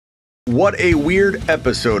What a weird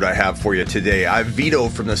episode I have for you today. I have Vito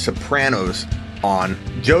from The Sopranos on.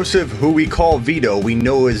 Joseph, who we call Vito, we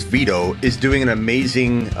know as Vito, is doing an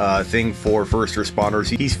amazing thing for first responders.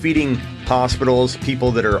 He's feeding hospitals,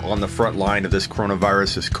 people that are on the front line of this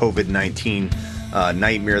coronavirus, this COVID-19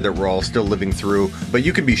 nightmare that we're all still living through. But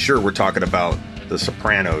you can be sure we're talking about The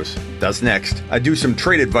Sopranos. That's next. I do some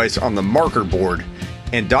trade advice on the marker board.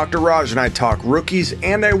 And Dr. Raj and I talk rookies,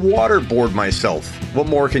 and I waterboard myself. What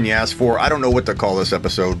more can you ask for? I don't know what to call this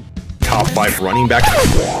episode. Top 5 running back.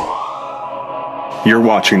 You're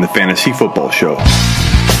watching the Fantasy Football Show.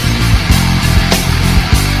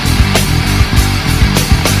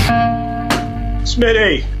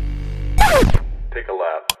 Smitty. Take a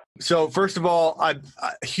lap. So first of all, I'm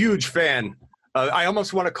a huge fan. I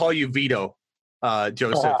almost want to call you Vito,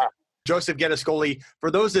 Joseph. Joseph Gettiscoli. For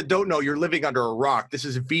those that don't know, you're living under a rock. This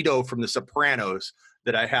is Vito from The Sopranos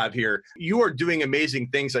that I have here. You are doing amazing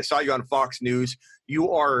things. I saw you on Fox News.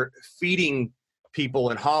 You are feeding people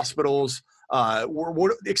in hospitals.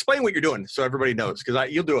 Explain what you're doing so everybody knows,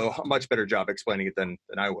 because you'll do a much better job explaining it than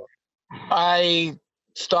I will. I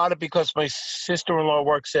started because my sister-in-law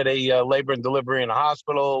works at a labor and delivery in a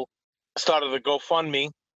hospital. Started a GoFundMe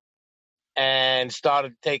and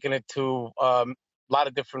started taking it to a lot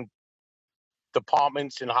of different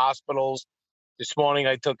departments in hospitals. This morning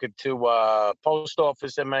I took it to post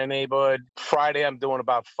office in my neighborhood. Friday I'm doing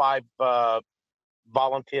about 5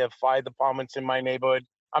 volunteer fire departments in my neighborhood.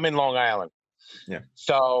 I'm in Long Island. Yeah.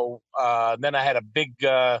 So then I had a big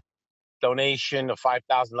donation, a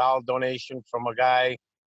 $5,000 donation from a guy.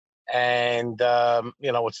 And,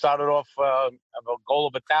 it started off a goal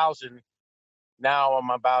of 1,000. Now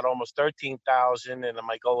I'm about almost 13,000, and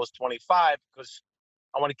my goal is 25 because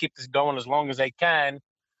I want to keep this going as long as I can.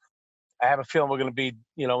 I have a feeling we're going to be,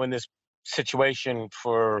 in this situation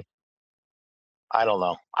for, I don't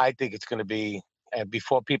know. I think it's going to be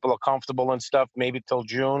before people are comfortable and stuff, maybe till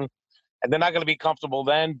June. And they're not going to be comfortable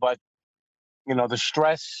then, but, the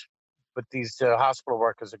stress with these hospital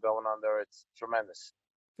workers are going on there, it's tremendous.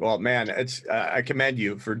 Well, man, I commend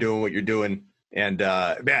you for doing what you're doing. And,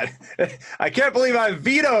 man, I can't believe I have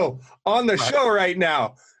Vito on the show right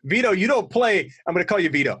now. Vito, you don't play. I'm going to call you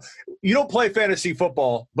Vito. You don't play fantasy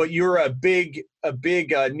football, but you're a big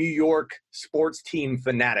New York sports team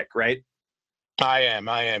fanatic, right? I am.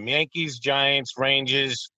 Yankees, Giants,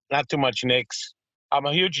 Rangers, not too much Knicks. I'm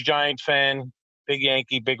a huge Giant fan, big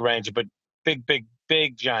Yankee, big Ranger, but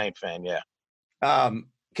big Giant fan, yeah.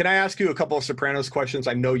 Can I ask you a couple of Sopranos questions?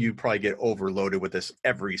 I know you probably get overloaded with this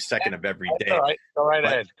every second of every day. All right, go right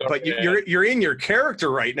ahead. But you're in your character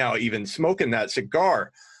right now, even smoking that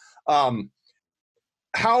cigar. How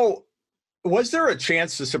was there a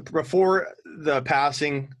chance before the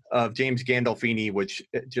passing of James Gandolfini, which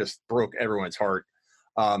just broke everyone's heart?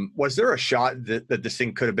 Was there a shot that this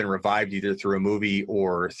thing could have been revived either through a movie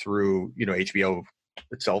or through HBO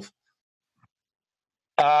itself?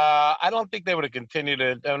 I don't think they would have continued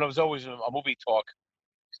it. And it was always a movie talk.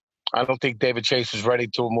 I don't think David Chase was ready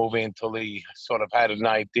to a movie until he sort of had an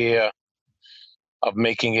idea of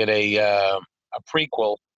making it a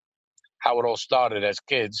prequel, how it all started as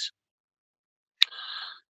kids.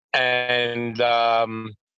 And I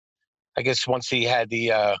guess once he had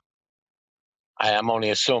I'm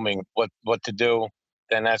only assuming what to do,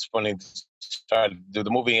 then that's when he started to do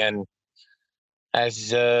the movie. And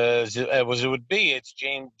as it would be, it's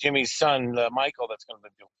Jimmy's son, Michael, that's going to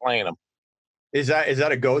be playing him. Is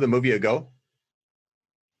that a go? The movie a go?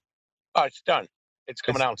 Oh, it's done. It's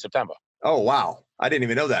coming out in September. Oh, wow. I didn't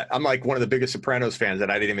even know that. I'm like one of the biggest Sopranos fans,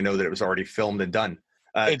 and I didn't even know that it was already filmed and done.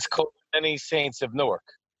 It's called Many Saints of Newark.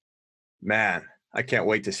 Man, I can't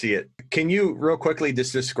wait to see it. Can you real quickly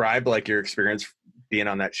just describe like your experience being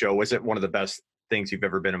on that show? Was it one of the best things you've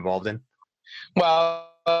ever been involved in? Well,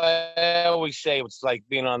 I always say it's like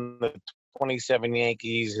being on the 27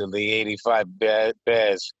 Yankees or the 85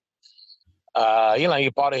 Bears.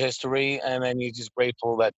 You're part of history, and then you're just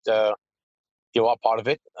grateful that you are part of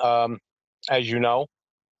it. As you know,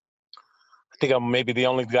 I think I'm maybe the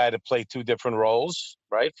only guy to play 2 different roles,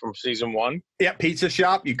 right, from season 1. Yeah, pizza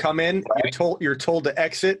shop. You come in, right. You're told to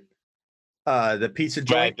exit the pizza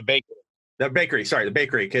joint. Right, the bakery. The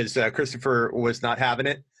bakery, because Christopher was not having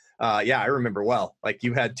it. Yeah, I remember well. Like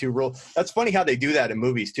you had 2 roles. That's funny how they do that in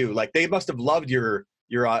movies too. Like they must have loved your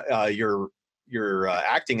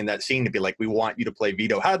acting in that scene to be like, we want you to play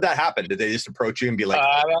Vito. How did that happen? Did they just approach you and be like,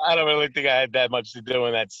 I don't really think I had that much to do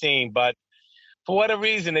in that scene, but for whatever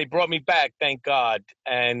reason, they brought me back, thank God.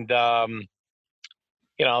 And, then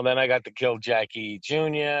I got to kill Jackie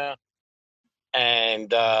Jr. And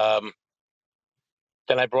then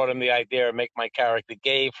Then I brought him the idea of make my character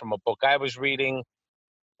gay from a book I was reading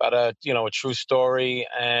about a true story,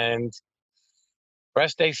 and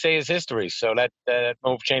rest they say is history. So that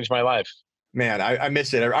move changed my life. Man, I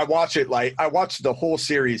miss it. I watch it I watch the whole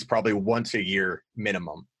series probably once a year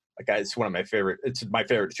minimum. Like it's one of my favorite. It's my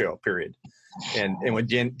favorite show, period. And when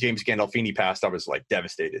James Gandolfini passed, I was like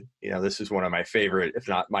devastated. This is one of my favorite, if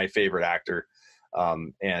not my favorite actor.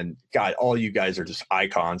 And God, all you guys are just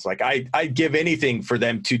icons. Like I'd give anything for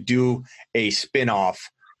them to do a spinoff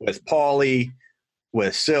with Paulie,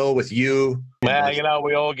 with Sil, with you. Well,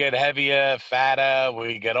 we all get heavier, fatter,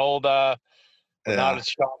 we get older. We're not as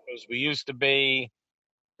sharp as we used to be.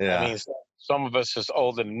 Yeah. I mean, some of us is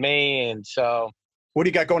older than me, and so. What do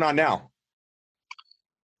you got going on now?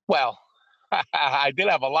 Well, I did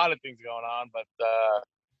have a lot of things going on, but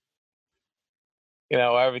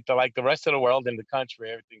everything like the rest of the world in the country,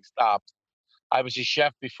 everything stopped. I was a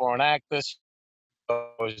chef before an actor. So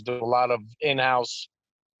I was doing a lot of in-house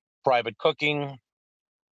private cooking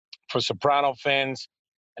for Soprano fans.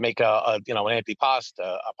 I make an antipasta,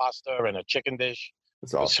 a pasta, and a chicken dish.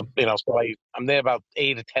 That's awesome. So I'm there about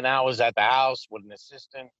 8 to 10 hours at the house with an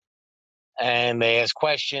assistant, and they ask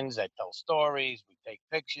questions. I tell stories. We take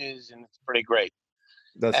pictures, and it's pretty great.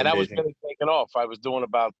 That's amazing. I was really taking off. I was doing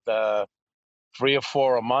about 3 or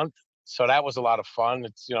 4 a month, so that was a lot of fun.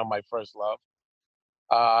 It's my first love.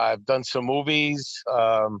 I've done some movies.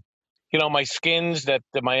 My skins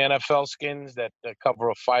my NFL skins that cover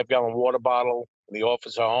a 5-gallon water bottle in the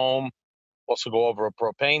office or home. Also go over a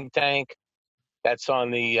propane tank. That's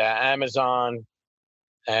on the Amazon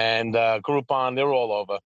and Groupon. They're all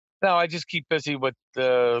over. No, I just keep busy with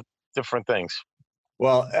different things.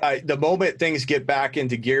 Well, the moment things get back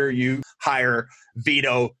into gear, you hire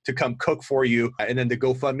Vito to come cook for you. And then the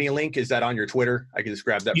GoFundMe link, is that on your Twitter? I can just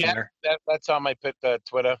grab that from there. That's on my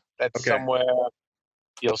Twitter. That's okay. Somewhere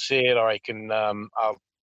you'll see it, or I can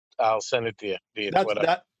I'll send it to you via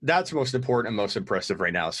Twitter. That's most important and most impressive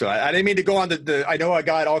right now. So I didn't mean to go on I know I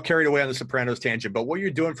got all carried away on the Sopranos tangent, but what you're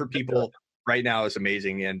doing for people right now is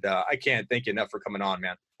amazing. And I can't thank you enough for coming on,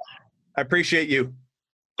 man. I appreciate you.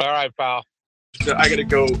 All right, pal. So I got to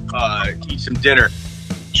go eat some dinner.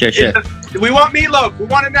 Sure. We want meatloaf. We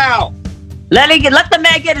want it now. Let the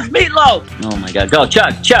man get his meatloaf. Oh my God! Go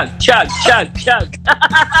chug.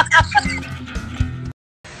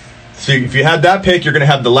 So if you had that pick, you're going to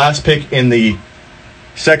have the last pick in the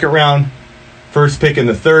second round, first pick in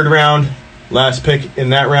the third round, last pick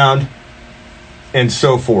in that round, and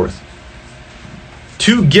so forth.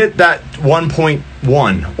 To get that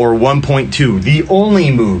 1.1 or 1.2, the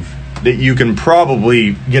only move that you can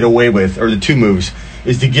probably get away with, or the two moves,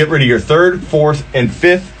 is to get rid of your third, fourth, and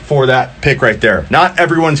fifth for that pick right there. Not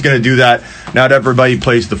everyone's going to do that. Not everybody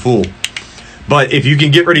plays the fool. But if you can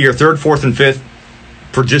get rid of your third, fourth, and fifth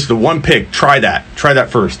for just the one pick, try that. Try that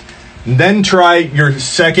first. Then try your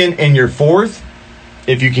second and your fourth,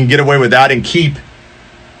 if you can get away with that, and keep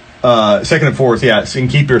second and fourth, and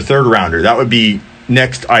keep your third rounder. That would be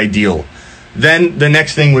next ideal. Then the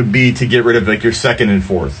next thing would be to get rid of like your second and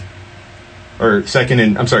fourth. Or second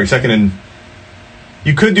and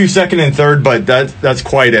you could do second and third, but that's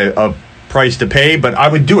quite a price to pay, but I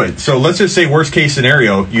would do it. So let's just say worst case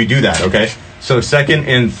scenario, you do that, okay? So second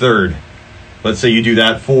and third. Let's say you do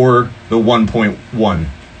that for the 1.1.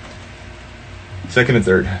 Second and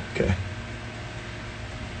third, okay.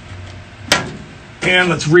 And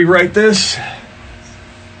let's rewrite this.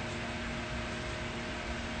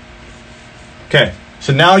 Okay,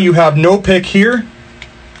 so now you have no pick here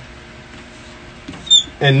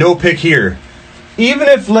and no pick here. Even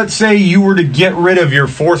if, let's say, you were to get rid of your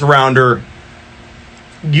fourth rounder,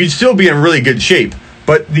 you'd still be in really good shape.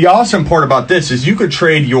 But the awesome part about this is you could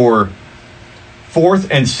trade your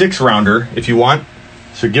fourth and sixth rounder if you want.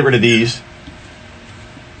 So get rid of these.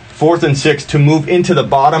 Fourth and sixth to move into the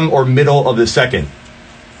bottom or middle of the second.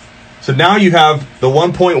 So now you have the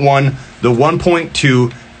 1.1, the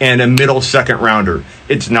 1.2, and a middle second rounder.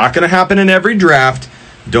 It's not going to happen in every draft.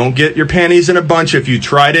 Don't get your panties in a bunch. If you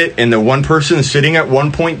tried it and the one person sitting at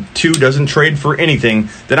 1.2 doesn't trade for anything,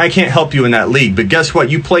 then I can't help you in that league. But guess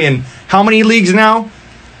what? You play in how many leagues now?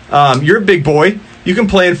 You're a big boy. You can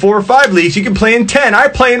play in 4 or 5 leagues. You can play in 10. I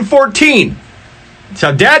play in 14. That's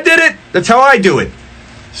how Dad did it. That's how I do it.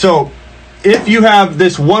 So if you have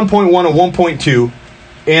this 1.1 and 1.2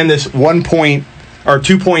 and this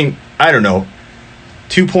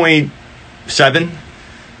 2.7,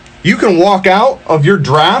 you can walk out of your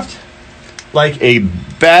draft like a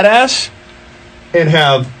badass and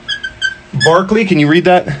have Barkley. Can you read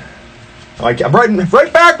that? Like I'm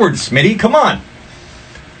right backwards, Smitty. Come on.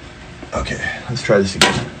 Okay, let's try this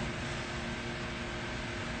again.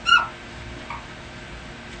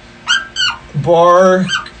 Barkley.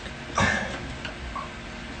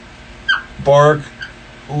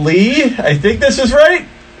 I think this is right.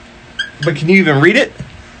 But can you even read it?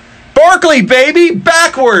 Barkley, baby!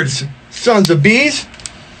 Backwards! Sons of bees.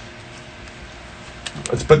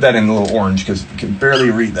 Let's put that in a little orange because you can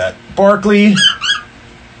barely read that. Barkley.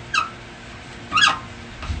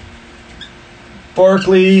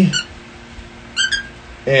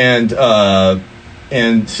 And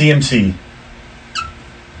CMC.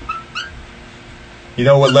 You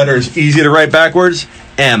know what letter is easy to write backwards?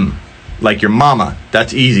 M. Like your mama.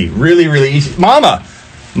 That's easy. Really, really easy. Mama!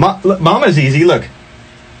 Mama's easy. Look.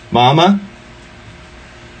 Mama.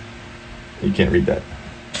 You can't read that.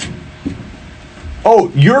 Oh,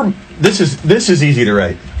 this is easy to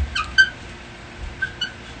write.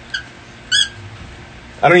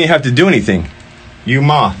 I don't even have to do anything. Your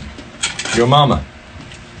mama.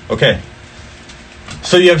 Okay.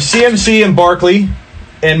 So you have CMC and Barkley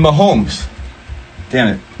and Mahomes.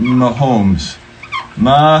 Damn it. Mahomes.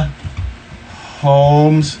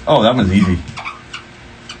 Oh, that one's easy.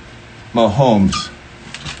 Mahomes.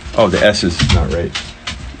 Oh, the S is not right.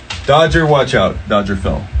 Dodger, watch out. Dodger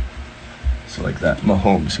fell. So like that.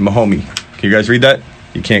 Mahomie. Can you guys read that?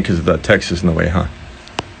 You can't because the text is in the way, huh?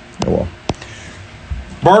 Oh well.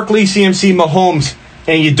 Barkley, CMC, Mahomes,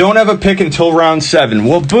 and you don't have a pick until round 7.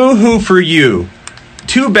 Well, boo-hoo for you.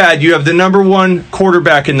 Too bad you have the number 1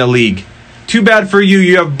 quarterback in the league. Too bad for you,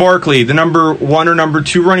 you have Barkley, the number 1 or number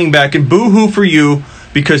 2 running back, and boo-hoo for you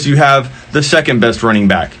because you have the second best running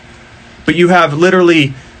back. But you have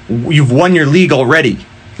you've won your league already.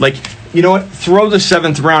 Like, you know what? Throw the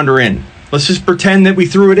 7th rounder in. Let's just pretend that we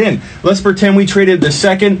threw it in. Let's pretend we traded the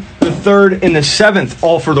 2nd, the 3rd, and the 7th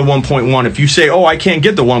all for the 1.1. If you say, oh, I can't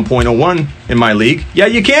get the 1.01 in my league, yeah,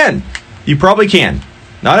 you can. You probably can.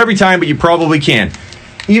 Not every time, but you probably can.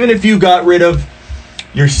 Even if you got rid of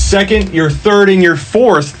your 2nd, your 3rd, and your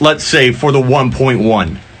 4th, let's say, for the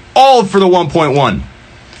 1.1. All for the 1.1.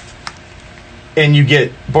 And you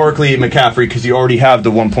get Barkley and McCaffrey because you already have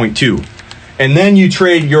the 1.2. And then you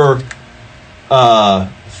trade your 4th,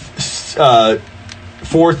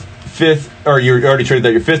 5th, or you already traded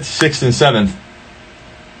that, your 5th, 6th, and 7th.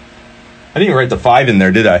 I didn't even write the 5 in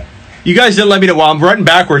there, did I? You guys didn't let me know. While I'm writing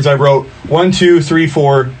backwards, I wrote 1, 2, 3,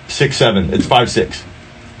 4, 6, 7. It's 5, 6.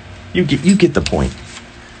 You get the point.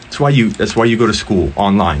 That's why you go to school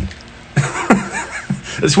online.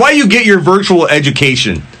 That's why you get your virtual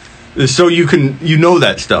education. So you know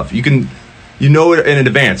that stuff. You know it in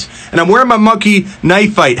advance. And I'm wearing my monkey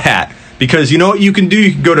knife fight hat because you know what you can do?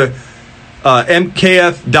 You can go to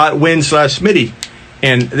mkf.win/Smitty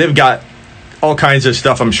and they've got all kinds of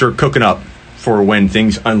stuff I'm sure cooking up for when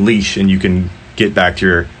things unleash and you can get back to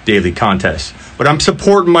your daily contests. But I'm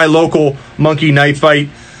supporting my local monkey knife fight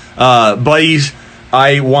buddies.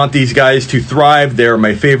 I want these guys to thrive. They're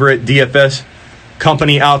my favorite DFS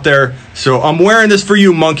company out there. So I'm wearing this for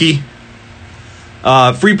you, monkey.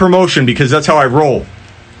 Free promotion because that's how I roll.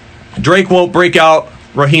 Drake won't break out.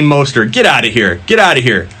 Raheem Mostert. Get out of here. Get out of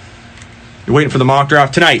here. You're waiting for the mock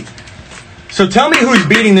draft tonight. So tell me who's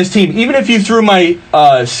beating this team, even if you threw my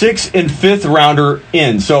 6th and 5th rounder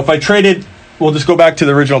in. So if I traded, we'll just go back to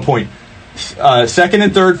the original point. 2nd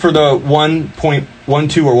and 3rd for the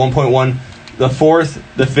 1.12 or 1.1. The 4th,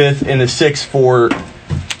 the 5th, and the 6th for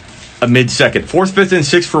a mid-second. 4th, 5th, and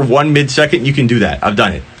 6th for 1 mid-second. You can do that. I've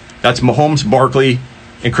done it. That's Mahomes, Barkley,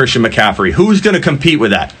 and Christian McCaffrey. Who's going to compete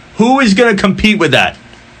with that? Who is going to compete with that?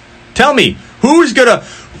 Tell me. Who's going to...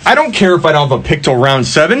 I don't care if I don't have a pick till round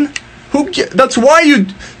 7. That's why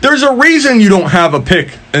there's a reason you don't have a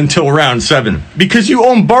pick until round 7. Because you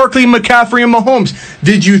own Barkley, McCaffrey, and Mahomes.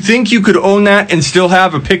 Did you think you could own that and still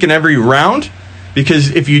have a pick in every round?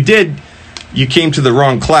 Because if you did, you came to the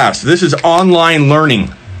wrong class. This is online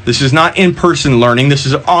learning. This is not in-person learning. This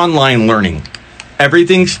is online learning.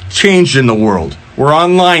 Everything's changed in the world. We're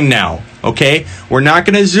online now, okay? We're not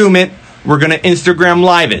going to Zoom it. We're going to Instagram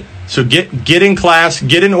Live it. So get in class,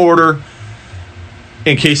 get in order,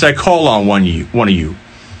 in case I call on one of you.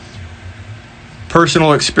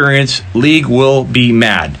 Personal experience, league will be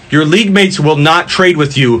mad. Your league mates will not trade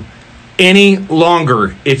with you any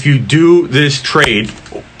longer if you do this trade.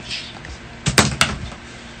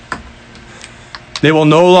 They will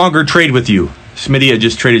no longer trade with you. Smitty had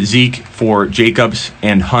just traded Zeke for Jacobs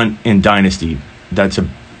and Hunt in Dynasty.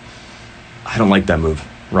 I don't like that move,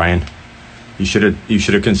 Ryan. You should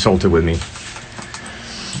have consulted with me.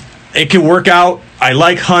 It can work out. I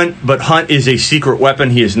like Hunt, but Hunt is a secret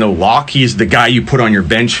weapon. He is no lock. He is the guy you put on your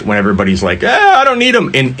bench when everybody's like, I don't need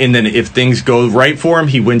him. And then if things go right for him,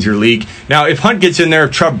 he wins your league. Now, if Hunt gets in there,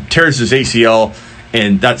 if Chubb tears his ACL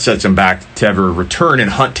and that sets him back to ever return,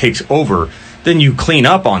 and Hunt takes over. Then you clean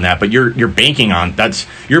up on that, but you're banking on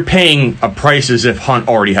you're paying a price as if Hunt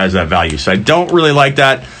already has that value. So I don't really like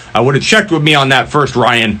that. I would have checked with me on that first,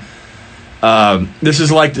 Ryan. This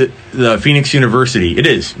is like the Phoenix University. It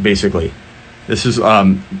is, basically. This is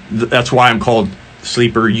that's why I'm called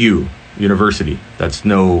Sleeper U University. That's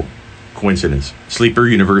no coincidence. Sleeper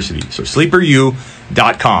University. So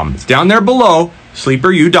sleeperu.com. It's down there below,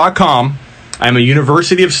 sleeperu.com. I'm a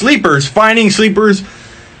university of sleepers, finding sleepers,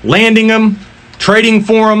 landing them, trading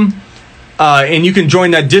for them, and you can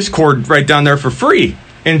join that Discord right down there for free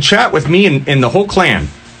and chat with me and the whole clan.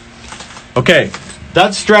 Okay,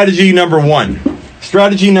 that's strategy number 1.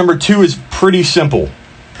 Strategy number 2 is pretty simple.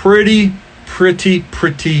 Pretty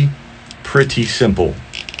simple.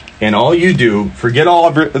 And all you do, forget all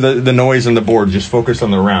of the noise on the board, just focus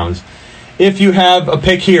on the rounds. If you have a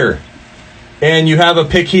pick here and you have a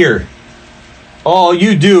pick here, all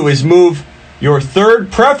you do is move your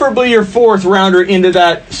third, preferably your fourth rounder into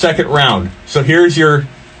that second round. So here's your,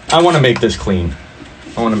 I want to make this clean.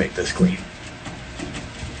 I want to make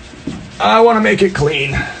it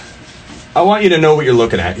clean. I want you to know what you're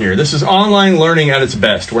looking at here. This is online learning at its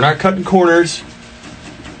best. We're not cutting corners.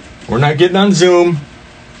 We're not getting on Zoom.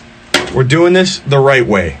 We're doing this the right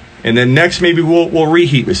way. And then next, maybe we'll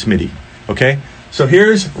reheat with Smitty. Okay? So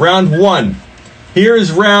here's round 1.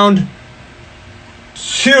 Here's round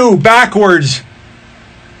 2 backwards.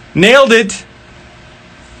 Nailed it.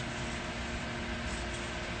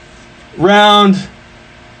 Round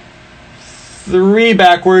 3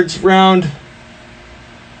 backwards. Round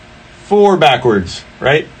 4 backwards.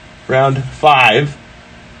 Right? Round 5.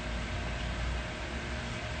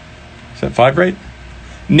 Is that 5 right?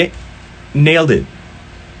 Nailed it.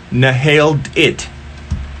 Nailed it.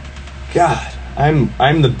 God,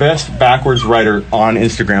 I'm the best backwards writer on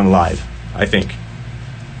Instagram Live, I think.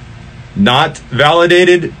 Not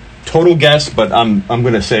validated, total guess, but I'm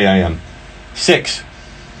going to say I am. 6.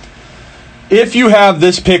 If you have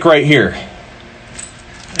this pick right here, I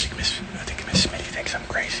think Miss Smitty thinks I'm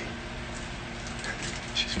crazy.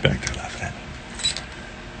 She's back there laughing at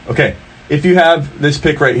me. Okay, if you have this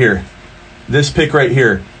pick right here,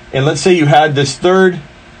 and let's say you had this third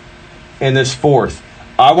and this fourth.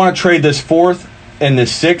 I want to trade this fourth and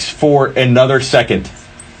this 6 for another second.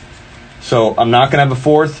 So I'm not going to have a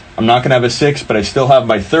 4th. I'm not going to have a 6th, but I still have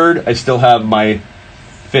my 3rd. I still have my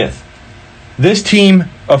 5th. This team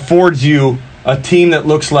affords you a team that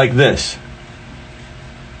looks like this.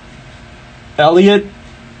 Elliot,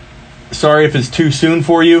 sorry if it's too soon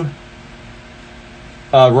for you,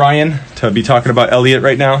 Ryan, to be talking about Elliot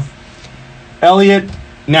right now. Elliot,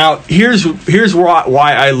 now here's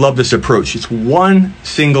why I love this approach. It's one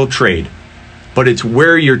single trade, but it's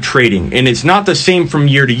where you're trading, and it's not the same from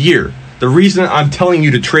year to year. The reason I'm telling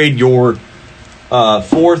you to trade your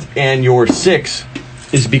 4th and your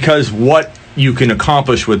 6th is because what you can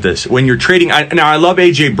accomplish with this when you're trading. Now I love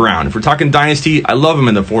AJ Brown. If we're talking dynasty, I love him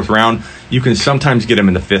in the 4th round. You can sometimes get him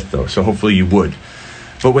in the 5th though, so hopefully you would.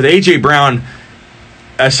 But with AJ Brown,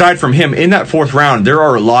 aside from him, in that 4th round, there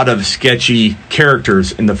are a lot of sketchy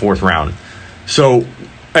characters in the 4th round. So,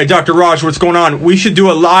 hey, Dr. Raj, what's going on? We should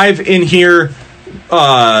do a live in here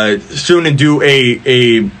soon and do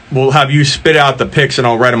we'll have you spit out the picks and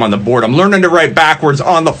I'll write them on the board. I'm learning to write backwards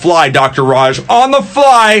on the fly, Dr. Raj. On the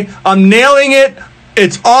fly. I'm nailing it.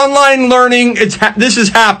 It's online learning. This is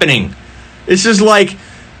happening. This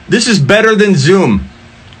is better than Zoom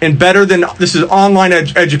and this is online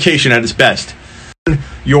education at its best.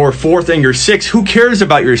 Your 4th and your 6th. Who cares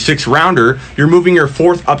about your 6th rounder? You're moving your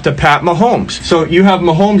 4th up to Pat Mahomes. So you have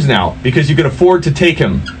Mahomes now because you can afford to take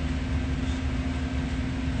him.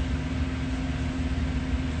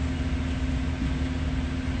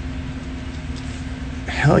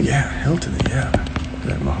 Hell yeah. Hell to the yeah.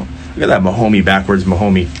 Look at that Mahomey backwards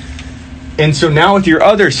Mahomey. And so now with your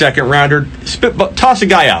other 2nd rounder, toss a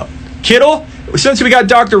guy out. Kittle. Since we got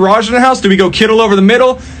Dr. Raj in the house, do we go Kittle over the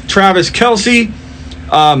middle? Travis Kelce.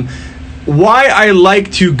 Why I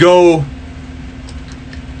like to go,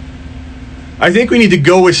 I think we need to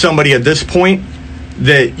go with somebody at this point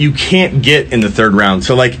that you can't get in the 3rd round.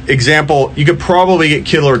 So like example, you could probably get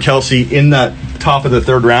Kittle or Kelce in that top of the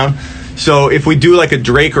 3rd round. So if we do like a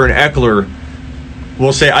Drake or an Eckler,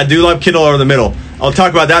 we'll say I do love Kittle over the middle. I'll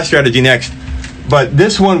talk about that strategy next. But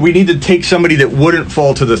this one, we need to take somebody that wouldn't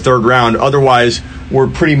fall to the 3rd round. Otherwise, we're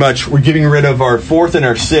giving rid of our 4th and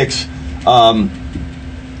our 6th.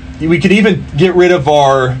 We could even get rid of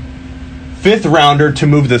our 5th rounder to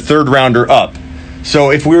move the 3rd rounder up.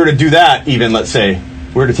 So if we were to do that, even let's say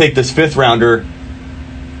we were to take this 5th rounder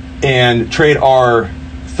and trade our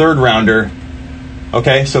 3rd rounder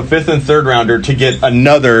Okay, so 5th and 3rd rounder to get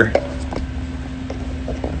another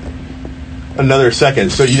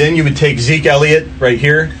second. So then you would take Zeke Elliott right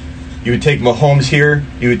here. You would take Mahomes here.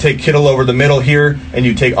 You would take Kittle over the middle here, and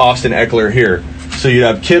you take Austin Eckler here. So you'd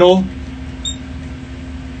have Kittle.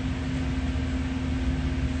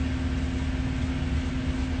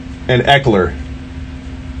 And Eckler.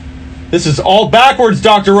 This is all backwards,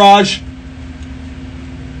 Dr. Raj.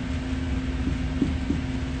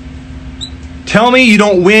 Tell me you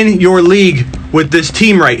don't win your league with this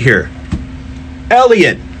team right here.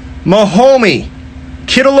 Elliott, Mahomes,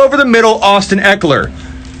 Kittle over the middle, Austin Eckler.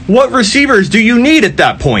 What receivers do you need at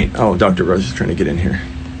that point? Oh, Dr. Raj is trying to get in here.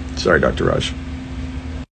 Sorry, Dr. Raj.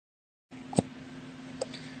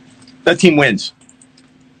 That team wins.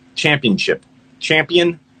 Championship.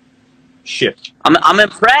 I'm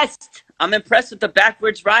impressed. I'm impressed with the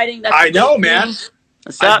backwards riding. I know, man.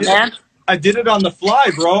 What's up, man? I did it on the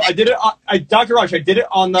fly, bro. Dr. Raj, I did it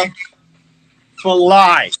on the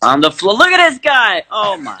fly. On the floor. Look at this guy.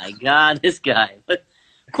 Oh, my God. This guy.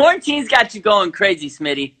 Quarantine's got you going crazy,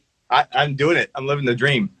 Smitty. I'm doing it. I'm living the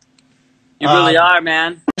dream. You really are,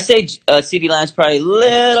 man. I say CD Lamb's probably a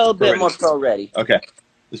little bit more pro-ready. Okay.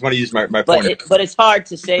 Just want to use my pointer. But it's hard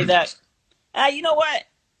to say that. You know what?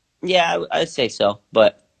 Yeah, I'd say so.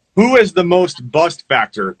 But who is the most bust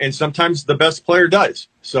factor? And sometimes the best player does.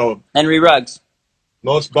 So Henry Ruggs.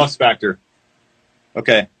 Most bust factor.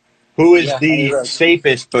 Okay. Who is the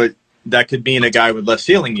safest, but that could be in a guy with less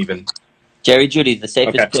ceiling even? Jerry Jeudy, the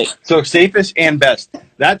safest pick. So safest and best.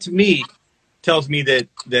 That to me tells me that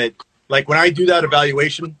like when I do that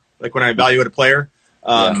evaluation, like when I evaluate a player,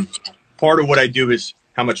 part of what I do is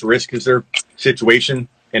how much risk is their situation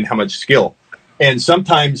and how much skill. And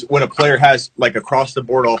sometimes when a player has like across the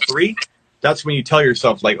board all three, that's when you tell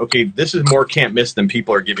yourself like, okay, this is more can't miss than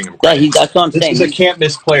people are giving him credit. Yeah, that's what I'm saying. This is a can't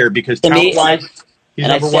miss player because talent-wise, he's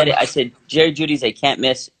number one. I said Jerry Jeudy's a can't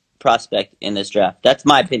miss prospect in this draft. That's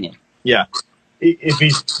my opinion. Yeah. If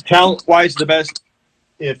he's talent-wise the best,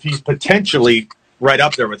 if he's potentially right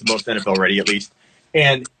up there with the most NFL ready at least,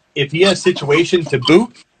 and if he has situation to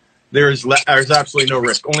boot, there's absolutely no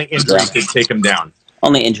risk. Only injuries could take him down.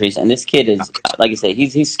 Only injuries, and this kid is, like I say,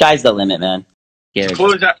 he's sky's the limit, man.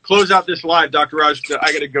 Close out this live, Dr. Raj.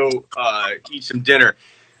 I gotta go eat some dinner.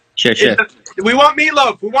 Sure. We want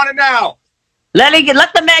meatloaf. We want it now. Let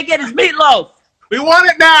the man get his meatloaf. We want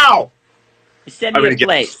it now. Send me a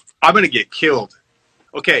plate. I'm gonna get killed.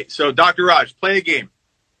 Okay, so Dr. Raj, play a game.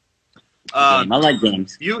 I like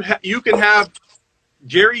games. You can have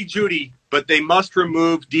Jerry Jeudy, but they must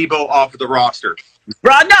remove Debo off of the roster.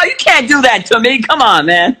 Bro, no, you can't do that to me. Come on,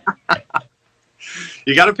 man.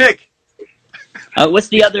 You got to pick. What's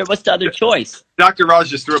the other choice? Dr. Raj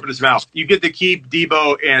just threw up in his mouth. You get to keep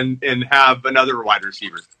Debo and have another wide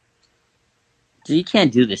receiver. So you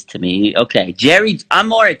can't do this to me. Okay, Jerry, I'm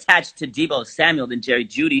more attached to Debo Samuel than Jerry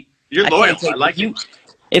Jeudy. You're loyal. I like you.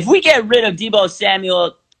 If we get rid of Debo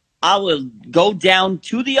Samuel, I will go down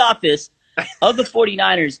to the office of the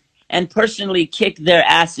 49ers and personally kick their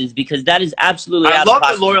asses because that is absolutely I love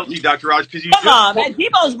the loyalty, Dr. Raj, because you come on, man.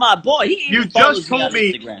 Debo's my boy. You just told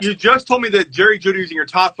me that Jerry Jeudy is in your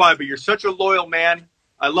top 5, but you're such a loyal man.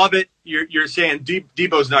 I love it. You're saying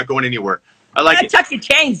Debo's not going anywhere. I like it. Tuck your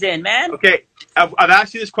chains in, man. Okay, I've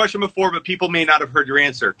asked you this question before, but people may not have heard your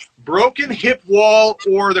answer. Broken hip wall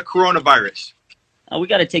or the coronavirus? We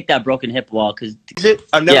got to take that broken hip wall because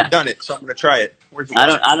I've never done it, so I'm going to try it.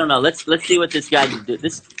 I don't know. Let's see what this guy can do.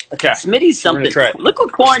 Okay. Smitty's something. Look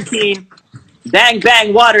what quarantine, bang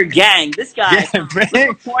bang water gang. This guy. Yeah, bang,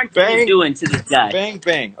 what quarantine doing to this guy? Bang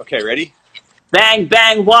bang. Okay, ready? Bang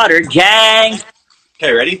bang water gang.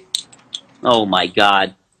 Okay, ready? Oh my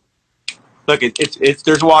God. Look,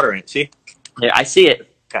 there's water in it. See? Yeah, I see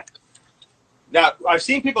it. Okay. Now I've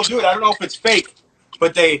seen people do it. I don't know if it's fake,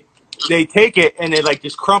 but they take it and they like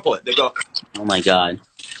just crumple it. They go. Oh my God.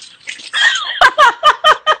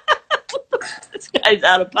 This guy's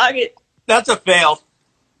out of pocket. That's a fail.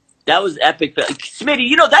 That was epic. Smitty,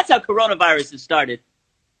 you know that's how coronavirus has started.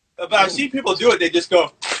 But I've seen people do it. They just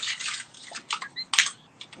go.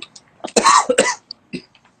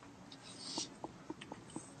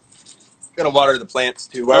 Gonna water the plants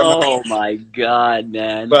too. Oh my God,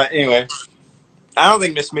 man! But anyway, I don't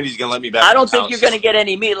think Miss Smitty's gonna let me back. I don't think you're gonna get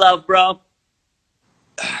any meatloaf, bro.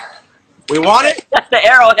 We want it. Got the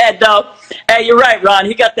arrowhead though. Hey, you're right, Ron.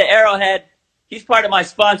 He got the arrowhead. He's part of my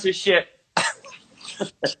sponsorship.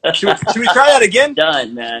 Should we try that again?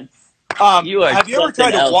 Done, man. You are. Have you ever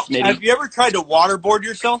tried to waterboard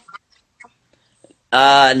yourself?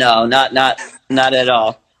 No, not at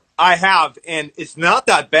all. I have, and it's not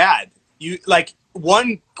that bad. You like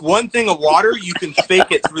one thing of water, you can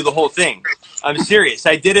fake it through the whole thing. I'm serious.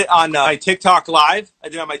 I did it on my TikTok live.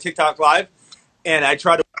 And I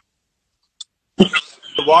tried to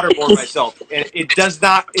waterboard myself, and it's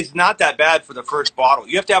not that bad for the first bottle.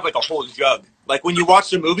 You have to have like a whole jug. Like when you watch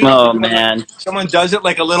the movie, Oh man, someone does it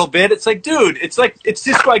like a little bit. It's like, dude, it's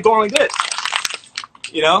just like going like this.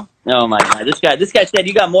 You know? Oh my God, this guy said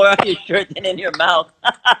you got more on your shirt than in your mouth.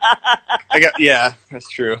 Yeah, that's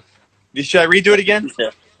true. Should I redo it again?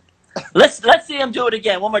 Let's see him do it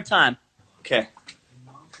again one more time. Okay.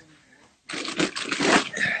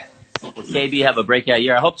 Will KB have a breakout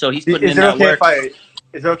year? I hope so. He's putting in that work.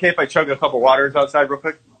 Is it okay if I chug a couple waters outside real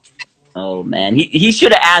quick? Oh man, he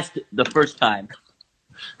should have asked the first time.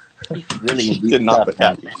 He's really did not put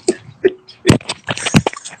that.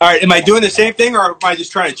 All right, am I doing the same thing, or am I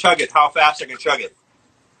just trying to chug it? How fast I can chug it?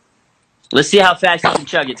 Let's see how fast you can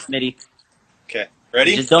chug it, Smitty. Okay,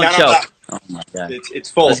 ready? Just don't choke. Oh my God. It's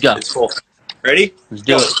full. Let's go. It's full. Ready? Let's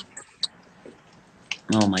do it.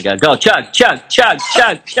 Oh my God, go chug, chug, chug,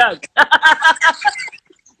 chug, chug.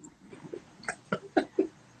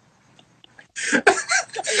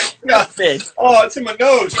 Oh, it's in my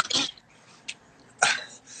nose.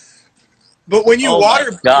 But when you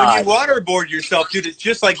waterboard yourself, dude, it's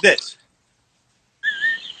just like this.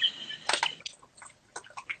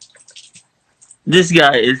 This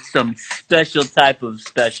guy is some special type of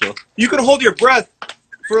special. You can hold your breath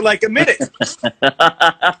for like a minute.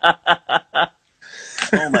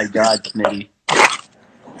 Oh my God, Smitty.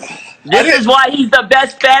 This is why he's the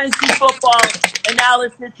best fantasy football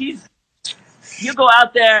analysis. He'll go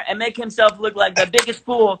out there and make himself look like the biggest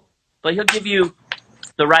fool, but he'll give you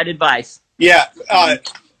the right advice. Yeah.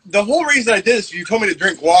 The whole reason I did this, you told me to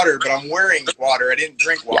drink water, but I'm wearing water. I didn't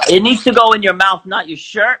drink water. It needs to go in your mouth, not your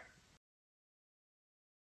shirt.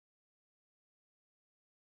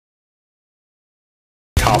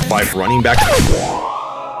 Top 5 running back.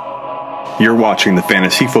 You're watching the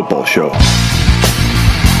Fantasy Football Show.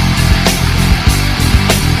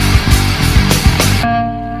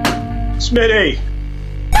 Smitty.